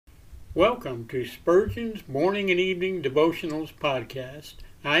Welcome to Spurgeon's Morning and Evening Devotionals podcast.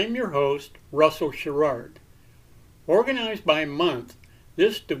 I am your host, Russell Sherrard. Organized by month,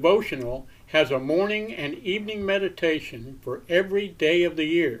 this devotional has a morning and evening meditation for every day of the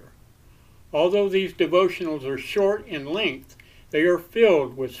year. Although these devotionals are short in length, they are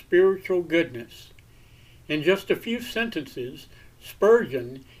filled with spiritual goodness. In just a few sentences,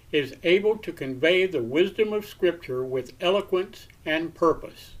 Spurgeon is able to convey the wisdom of Scripture with eloquence and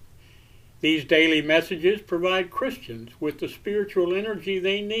purpose. These daily messages provide Christians with the spiritual energy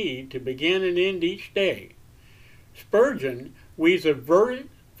they need to begin and end each day. Spurgeon weaves a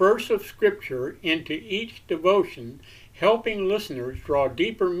verse of Scripture into each devotion, helping listeners draw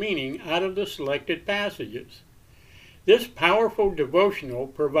deeper meaning out of the selected passages. This powerful devotional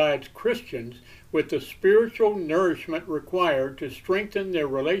provides Christians with the spiritual nourishment required to strengthen their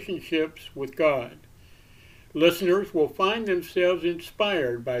relationships with God. Listeners will find themselves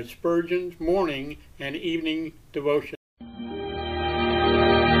inspired by Spurgeon's morning and evening devotion.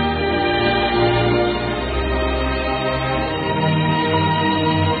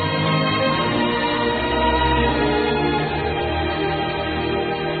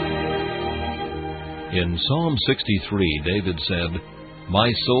 In Psalm 63, David said,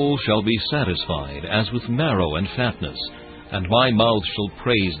 "My soul shall be satisfied as with marrow and fatness, and my mouth shall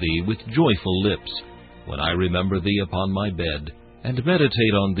praise thee with joyful lips, when I remember thee upon my bed, and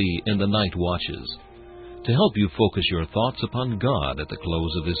meditate on thee in the night watches." To help you focus your thoughts upon God at the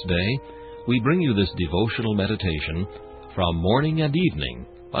close of this day, we bring you this devotional meditation from Morning and Evening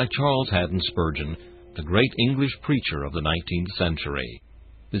by Charles Haddon Spurgeon, the great English preacher of the 19th century.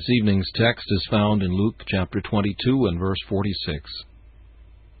 This evening's text is found in Luke chapter 22 and verse 46.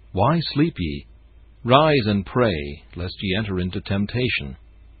 "Why sleep ye? Rise and pray, lest ye enter into temptation."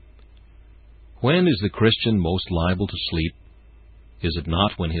 When is the Christian most liable to sleep? Is it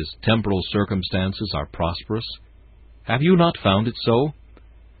not when his temporal circumstances are prosperous? Have you not found it so?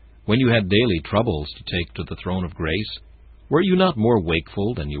 When you had daily troubles to take to the throne of grace, were you not more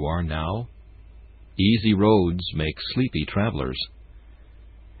wakeful than you are now? Easy roads make sleepy travelers.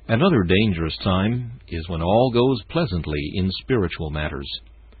 Another dangerous time is when all goes pleasantly in spiritual matters.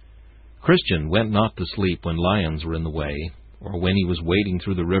 Christian went not to sleep when lions were in the way, or when he was wading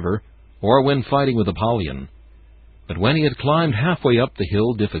through the river, or when fighting with Apollyon. But when he had climbed halfway up the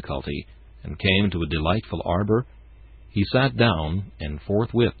hill Difficulty, and came to a delightful arbor, he sat down, and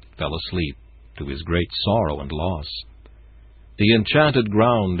forthwith fell asleep, to his great sorrow and loss. The enchanted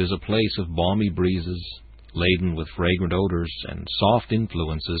ground is a place of balmy breezes, laden with fragrant odors and soft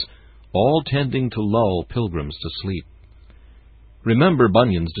influences, all tending to lull pilgrims to sleep. Remember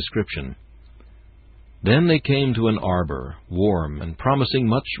Bunyan's description. Then they came to an arbor, warm and promising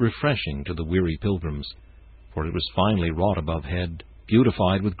much refreshing to the weary pilgrims, for it was finely wrought above head,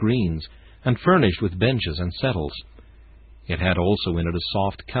 beautified with greens, and furnished with benches and settles. It had also in it a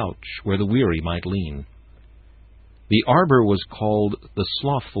soft couch, where the weary might lean. The arbor was called the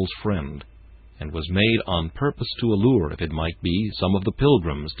Slothful's Friend, and was made on purpose to allure, if it might be, some of the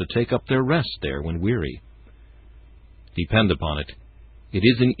pilgrims to take up their rest there when weary. Depend upon it, it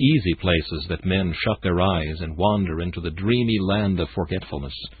is in easy places that men shut their eyes and wander into the dreamy land of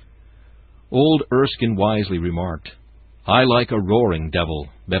forgetfulness. Old Erskine wisely remarked, "I like a roaring devil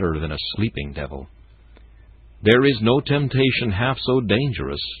better than a sleeping devil." There is no temptation half so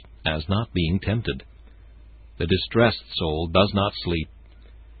dangerous as not being tempted. The distressed soul does not sleep.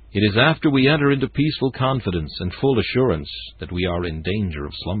 It is after we enter into peaceful confidence and full assurance that we are in danger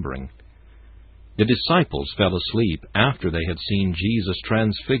of slumbering. The disciples fell asleep after they had seen Jesus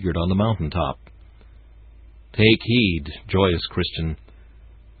transfigured on the mountaintop. Take heed, joyous Christian.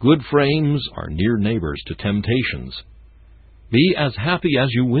 Good frames are near neighbors to temptations. Be as happy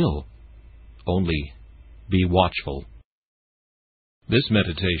as you will, only be watchful. This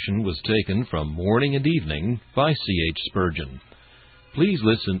meditation was taken from Morning and Evening by C.H. Spurgeon. Please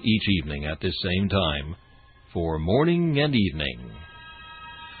listen each evening at this same time for Morning and Evening.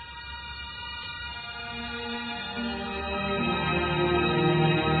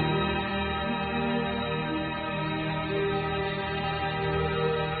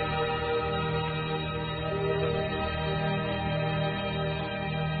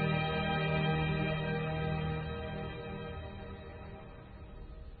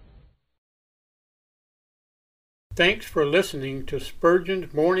 Thanks for listening to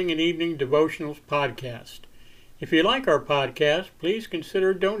Spurgeon's Morning and Evening Devotionals podcast. If you like our podcast, please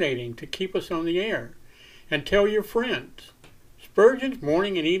consider donating to keep us on the air, and tell your friends. Spurgeon's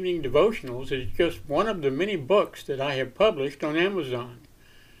Morning and Evening Devotionals is just one of the many books that I have published on Amazon.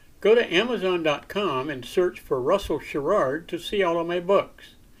 Go to Amazon.com and search for Russell Sherrard to see all of my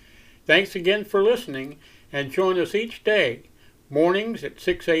books. Thanks again for listening, and join us each day, mornings at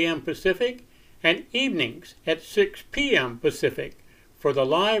 6 a.m. Pacific and evenings at 6 p.m. Pacific for the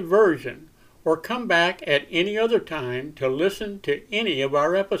live version, or come back at any other time to listen to any of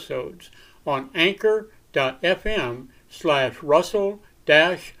our episodes on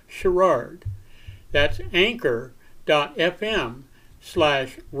anchor.fm/Russell-Sherrard. That's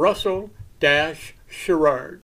anchor.fm/Russell-Sherrard.